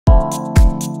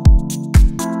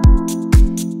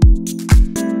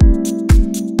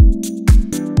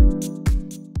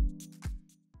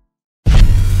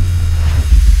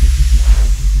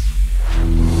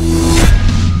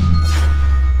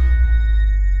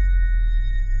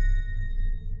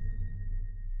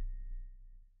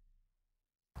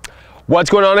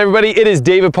What's going on, everybody? It is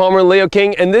David Palmer, Leo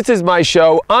King, and this is my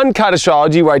show, Uncut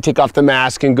Astrology, where I take off the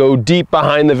mask and go deep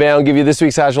behind the veil and give you this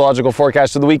week's astrological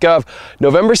forecast of the week of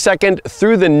November 2nd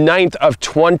through the 9th of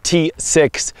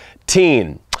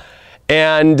 2016.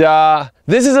 And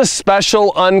this is a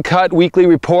special Uncut weekly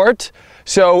report.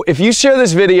 So if you share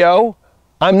this video,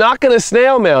 I'm not going to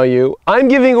snail mail you. I'm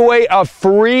giving away a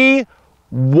free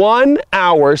 1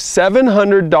 hour,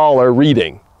 $700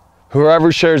 reading.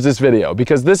 Whoever shares this video,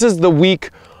 because this is the week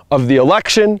of the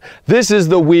election. This is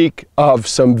the week of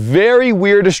some very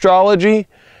weird astrology,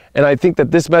 and I think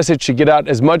that this message should get out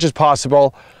as much as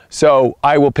possible. So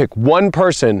I will pick one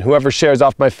person, whoever shares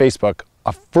off my Facebook,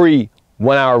 a free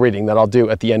 1 hour reading that I'll do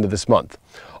at the end of this month.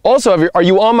 Also, are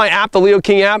you on my app, the Leo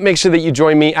King app? Make sure that you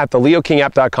join me at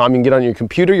theleoking.com. You can get on your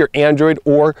computer, your Android,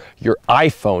 or your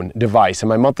iPhone device. And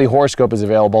my monthly horoscope is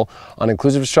available on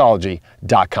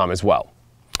inclusiveastrology.com as well.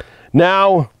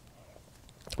 Now,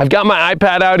 I've got my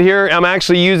iPad out here. I'm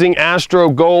actually using Astro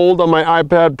Gold on my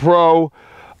iPad Pro.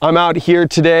 I'm out here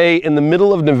today in the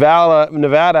middle of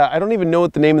Nevada. I don't even know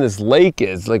what the name of this lake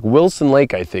is. Like Wilson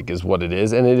Lake, I think is what it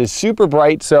is. And it is super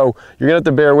bright, so you're gonna have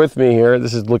to bear with me here.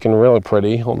 This is looking really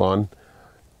pretty. Hold on.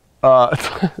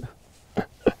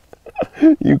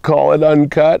 You call it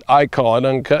uncut, I call it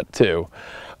uncut too.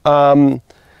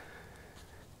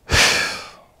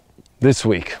 This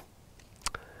week.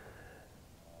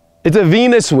 It's a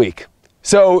Venus week.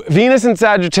 So Venus in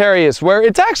Sagittarius, where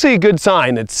it's actually a good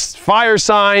sign. It's fire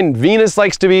sign, Venus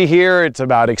likes to be here, it's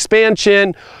about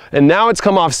expansion, and now it's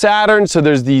come off Saturn, so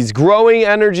there's these growing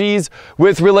energies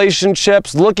with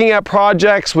relationships, looking at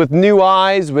projects with new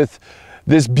eyes, with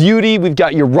this beauty. We've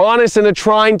got Uranus in a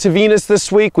trine to Venus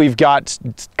this week. We've got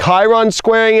Chiron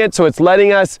squaring it, so it's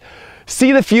letting us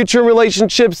see the future in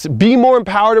relationships, be more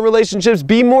empowered in relationships,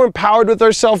 be more empowered with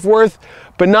our self-worth,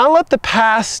 but not let the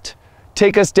past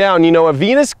take us down. You know, a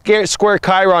Venus square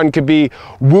Chiron could be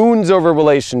wounds over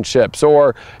relationships,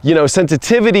 or, you know,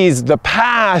 sensitivities, the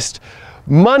past,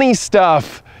 money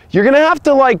stuff. You're gonna have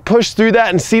to like push through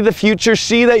that and see the future,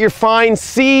 see that you're fine,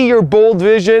 see your bold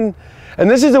vision. And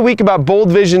this is a week about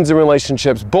bold visions in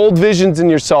relationships, bold visions in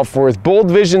your self-worth, bold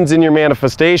visions in your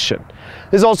manifestation.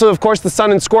 There's also, of course, the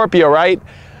sun in Scorpio, right?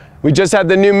 We just had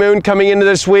the new moon coming into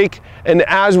this week, and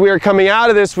as we are coming out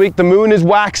of this week, the moon is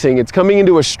waxing. It's coming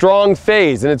into a strong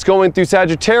phase, and it's going through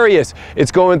Sagittarius,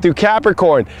 it's going through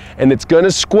Capricorn, and it's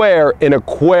gonna square in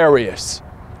Aquarius.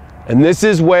 And this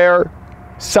is where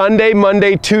Sunday,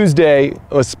 Monday, Tuesday,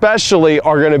 especially,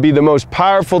 are gonna be the most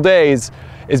powerful days,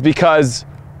 is because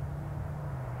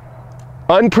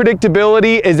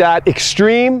unpredictability is at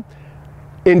extreme,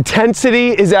 intensity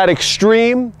is at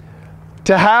extreme.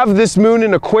 To have this moon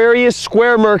in Aquarius,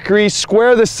 square Mercury,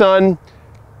 square the sun,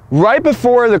 right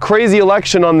before the crazy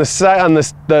election on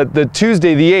the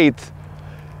Tuesday, the 8th,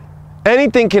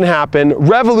 anything can happen,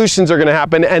 revolutions are gonna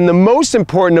happen, and the most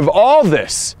important of all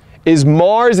this is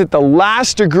Mars at the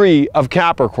last degree of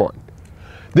Capricorn.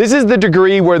 This is the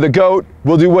degree where the goat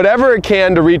will do whatever it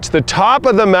can to reach the top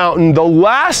of the mountain, the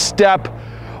last step.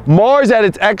 Mars at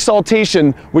its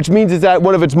exaltation, which means it's at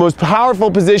one of its most powerful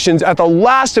positions, at the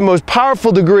last and most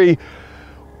powerful degree.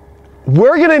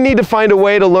 We're gonna need to find a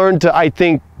way to learn to, I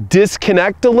think,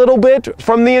 disconnect a little bit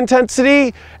from the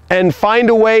intensity and find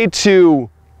a way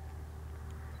to,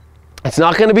 it's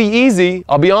not gonna be easy,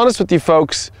 I'll be honest with you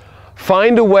folks,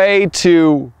 find a way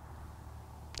to,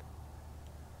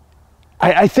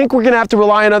 I think we're gonna have to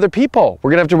rely on other people. We're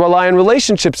gonna have to rely on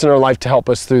relationships in our life to help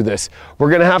us through this.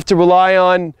 We're gonna have to rely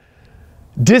on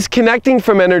disconnecting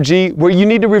from energy where you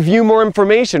need to review more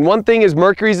information. One thing is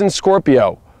Mercury's in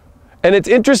Scorpio. And it's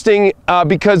interesting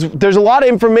because there's a lot of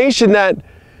information that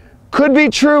could be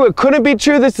true, it couldn't be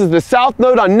true. This is the South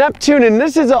Node on Neptune, and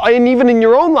this is, and even in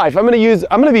your own life. I'm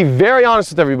gonna be very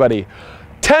honest with everybody.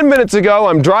 10 minutes ago,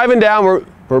 I'm driving down,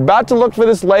 we're about to look for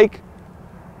this lake.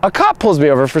 A cop pulls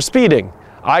me over for speeding.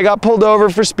 I got pulled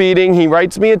over for speeding. He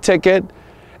writes me a ticket.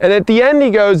 And at the end he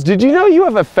goes, "Did you know you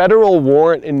have a federal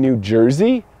warrant in New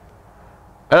Jersey?"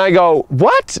 And I go,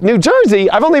 "What? New Jersey?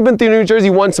 I've only been through New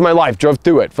Jersey once in my life, drove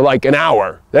through it for like an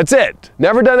hour. That's it.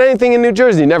 Never done anything in New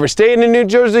Jersey, never stayed in New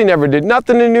Jersey, never did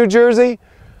nothing in New Jersey."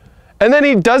 And then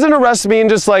he doesn't arrest me and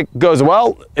just like goes,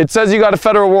 "Well, it says you got a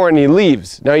federal warrant," and he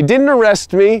leaves. Now he didn't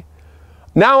arrest me.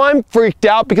 Now I'm freaked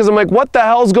out because I'm like, what the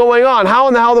hell's going on? How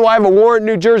in the hell do I have a warrant in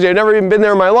New Jersey? I've never even been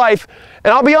there in my life.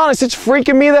 And I'll be honest, it's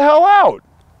freaking me the hell out.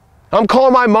 I'm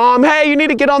calling my mom, "Hey, you need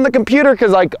to get on the computer,"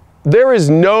 because like there is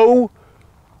no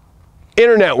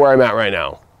internet where I'm at right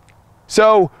now.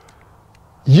 So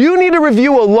you need to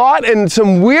review a lot, and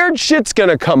some weird shit's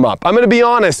gonna come up. I'm gonna be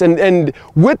honest, and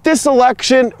with this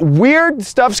election, weird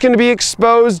stuff's gonna be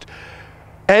exposed.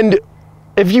 And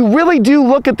if you really do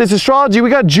look at this astrology, we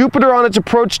got Jupiter on its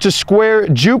approach to square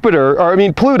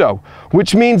Pluto,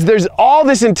 which means there's all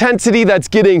this intensity that's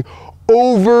getting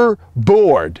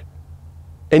overboard.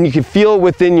 And you can feel it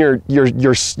within your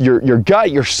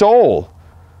gut, your soul.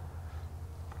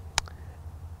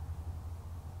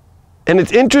 And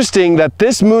it's interesting that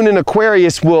this moon in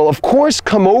Aquarius will, of course,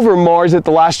 come over Mars at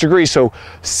the last degree. So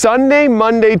Sunday,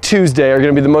 Monday, Tuesday are going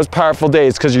to be the most powerful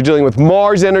days because you're dealing with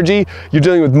Mars energy. You're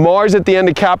dealing with Mars at the end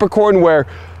of Capricorn, where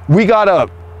we gotta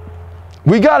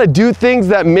do things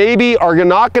that maybe are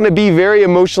not going to be very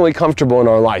emotionally comfortable in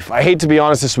our life. I hate to be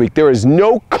honest this week. There is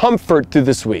no comfort through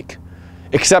this week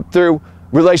except through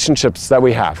relationships that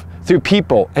we have, through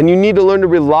people. And you need to learn to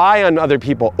rely on other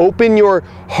people. Open your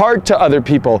heart to other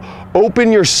people.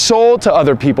 Open your soul to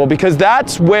other people, because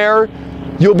that's where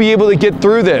you'll be able to get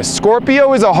through this.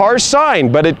 Scorpio is a harsh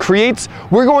sign, but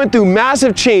we're going through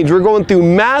massive change. We're going through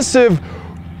massive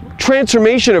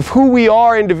transformation of who we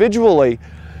are individually.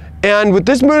 And with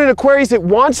this moon in Aquarius, it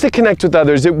wants to connect with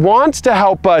others. It wants to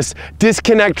help us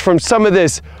disconnect from some of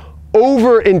this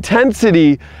over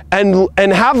intensity and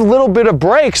have a little bit of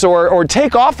breaks, or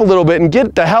take off a little bit and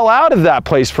get the hell out of that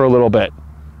place for a little bit.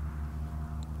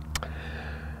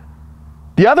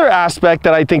 The other aspect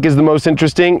that I think is the most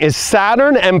interesting is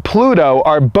Saturn and Pluto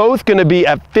are both going to be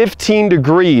at 15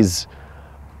 degrees.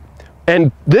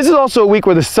 And this is also a week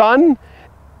where the sun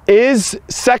is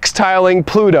sextiling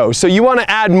Pluto. So you want to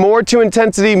add more to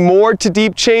intensity, more to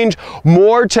deep change,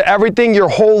 more to everything, your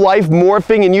whole life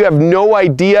morphing, and you have no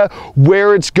idea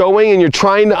where it's going, and you're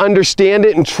trying to understand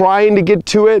it and trying to get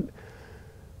to it.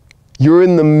 You're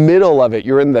in the middle of it.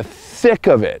 You're in the thick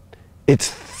of it. It's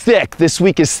thick. This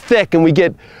week is thick, and we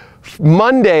get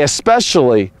Monday,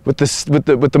 especially with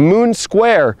the moon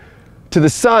square to the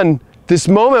sun, this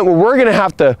moment where we're going to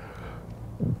have to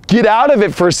get out of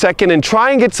it for a second and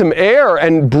try and get some air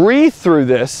and breathe through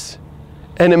this.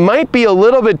 And it might be a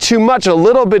little bit too much, a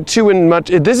little bit too much.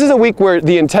 This is a week where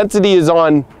the intensity is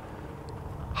on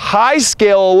high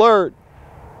scale alert,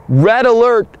 red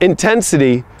alert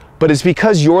intensity, but it's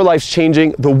because your life's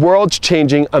changing, the world's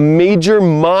changing, a major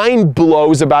mind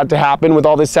blow is about to happen with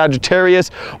all this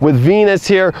Sagittarius, with Venus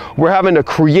here. We're having to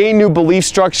create new belief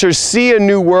structures, see a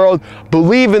new world,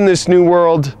 believe in this new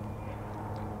world.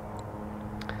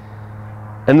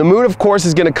 And the moon, of course,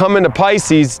 is going to come into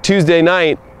Pisces Tuesday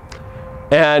night,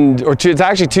 it's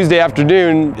actually Tuesday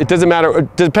afternoon. It doesn't matter.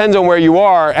 It depends on where you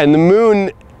are. And the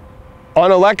moon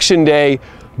on election day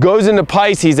goes into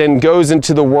Pisces and goes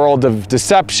into the world of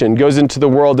deception, goes into the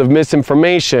world of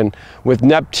misinformation with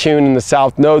Neptune in the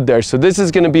south node there. So this is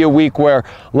going to be a week where,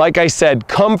 like I said,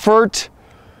 comfort.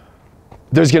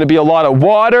 There's going to be a lot of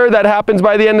water that happens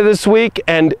by the end of this week,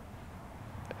 and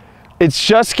it's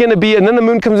just going to be, and then the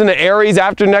moon comes into Aries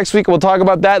after next week. We'll talk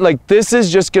about that. Like, this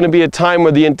is just going to be a time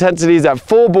where the intensity is at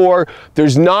full bore.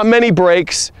 There's not many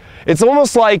breaks. It's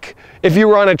almost like if you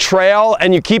were on a trail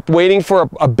and you keep waiting for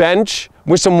a bench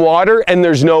with some water and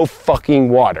there's no fucking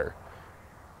water.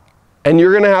 And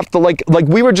you're going to have to, like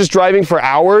we were just driving for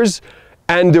hours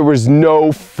and there was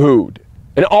no food.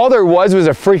 And all there was a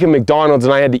freaking McDonald's,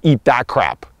 and I had to eat that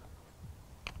crap.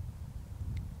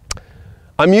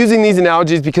 I'm using these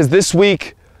analogies because this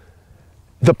week,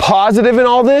 the positive in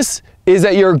all this is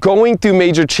that you're going through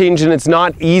major change, and it's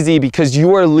not easy because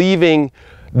you are leaving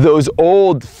those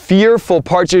old fearful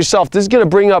parts of yourself. This is going to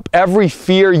bring up every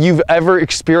fear you've ever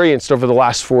experienced over the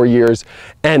last 4 years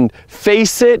and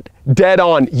face it dead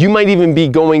on. You might even be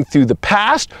going through the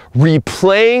past,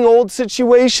 replaying old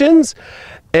situations,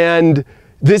 and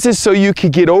this is so you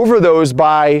could get over those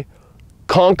by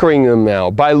conquering them now,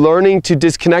 by learning to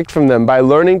disconnect from them, by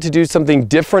learning to do something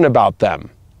different about them.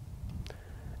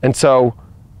 And so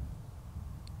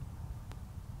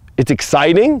it's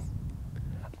exciting.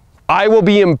 I will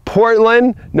be in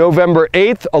Portland November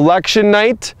 8th, election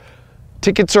night.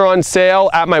 Tickets are on sale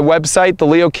at my website,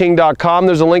 theleoking.com.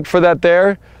 There's a link for that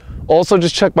there. Also,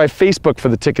 just check my Facebook for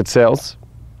the ticket sales.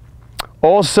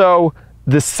 Also,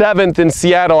 the 7th in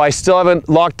Seattle, I still haven't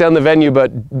locked down the venue,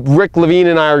 but Rick Levine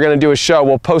and I are going to do a show.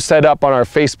 We'll post that up on our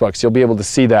Facebook, so you'll be able to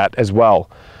see that as well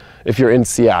if you're in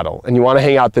Seattle and you want to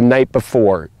hang out the night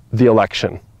before the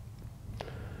election.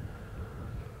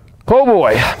 Oh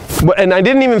boy. And I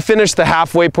didn't even finish the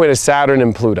halfway point of Saturn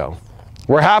and Pluto.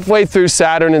 We're halfway through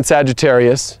Saturn and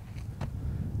Sagittarius,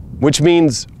 which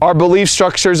means our belief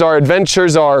structures, our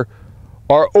adventures, our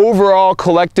overall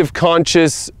collective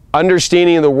conscious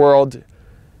understanding of the world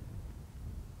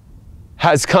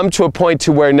has come to a point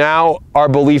to where now our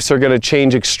beliefs are going to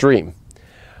change extreme.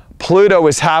 Pluto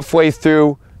is halfway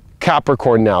through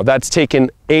Capricorn now. That's taken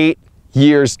 8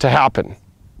 years to happen.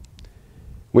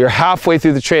 We are halfway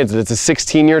through the transit. It's a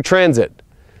 16-year transit.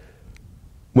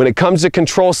 When it comes to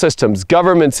control systems,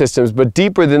 government systems, but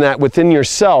deeper than that, within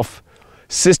yourself,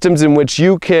 systems in which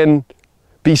you can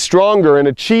be stronger and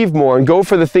achieve more and go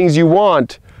for the things you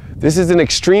want, this is an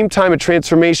extreme time of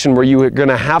transformation where you are going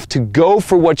to have to go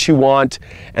for what you want,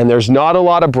 and there's not a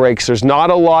lot of breaks, there's not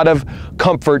a lot of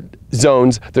comfort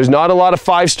zones, there's not a lot of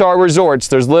 5-star resorts,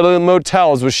 there's little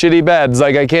motels with shitty beds,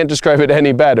 like I can't describe it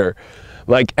any better.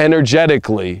 Like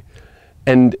energetically,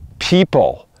 and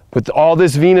people with all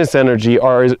this Venus energy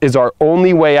is our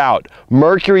only way out.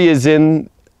 Mercury is in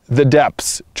the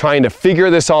depths trying to figure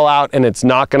this all out, and it's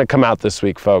not going to come out this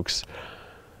week, folks.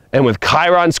 And with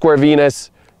Chiron square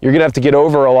Venus, you're going to have to get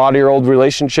over a lot of your old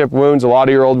relationship wounds, a lot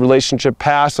of your old relationship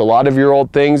past, a lot of your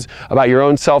old things about your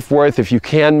own self-worth. If you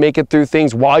can make it through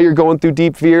things while you're going through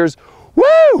deep fears,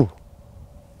 woo!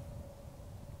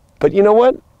 But you know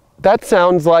what? That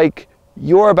sounds like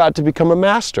you're about to become a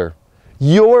master.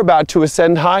 You're about to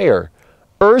ascend higher.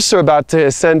 Earths are about to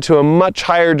ascend to a much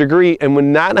higher degree, and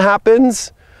when that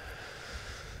happens,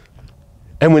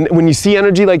 and when you see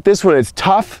energy like this, when it's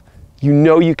tough, you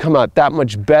know you come out that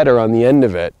much better on the end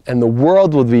of it, and the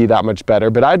world will be that much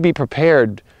better. But I'd be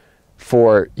prepared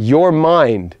for your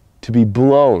mind to be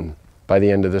blown by the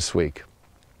end of this week.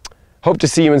 Hope to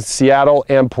see you in Seattle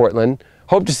and Portland.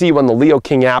 Hope to see you on the Leo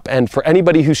King app. And for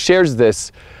anybody who shares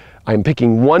this, I'm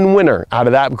picking one winner out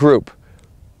of that group,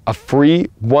 a free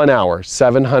 1-hour,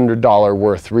 $700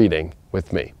 worth reading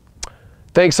with me.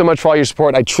 Thanks so much for all your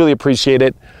support. I truly appreciate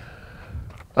it.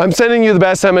 I'm sending you the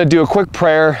best. I'm going to do a quick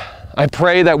prayer. I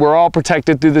pray that we're all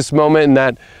protected through this moment, and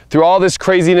that through all this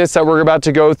craziness that we're about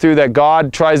to go through, that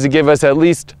God tries to give us at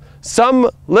least some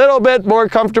little bit more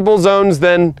comfortable zones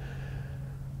than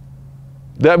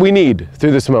that we need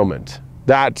through this moment.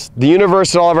 That the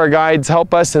universe and all of our guides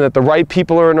help us, and that the right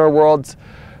people are in our worlds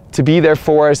to be there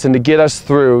for us and to get us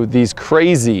through these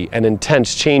crazy and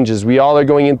intense changes we all are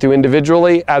going into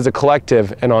individually, as a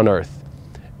collective, and on Earth.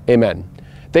 Amen.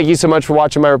 Thank you so much for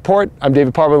watching my report. I'm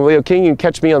David Palmer, the Leo King. You can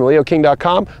catch me on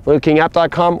theleoking.com,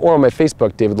 theleokingapp.com, or on my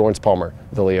Facebook, David Lawrence Palmer,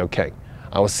 the Leo King.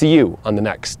 I will see you on the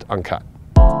next Uncut.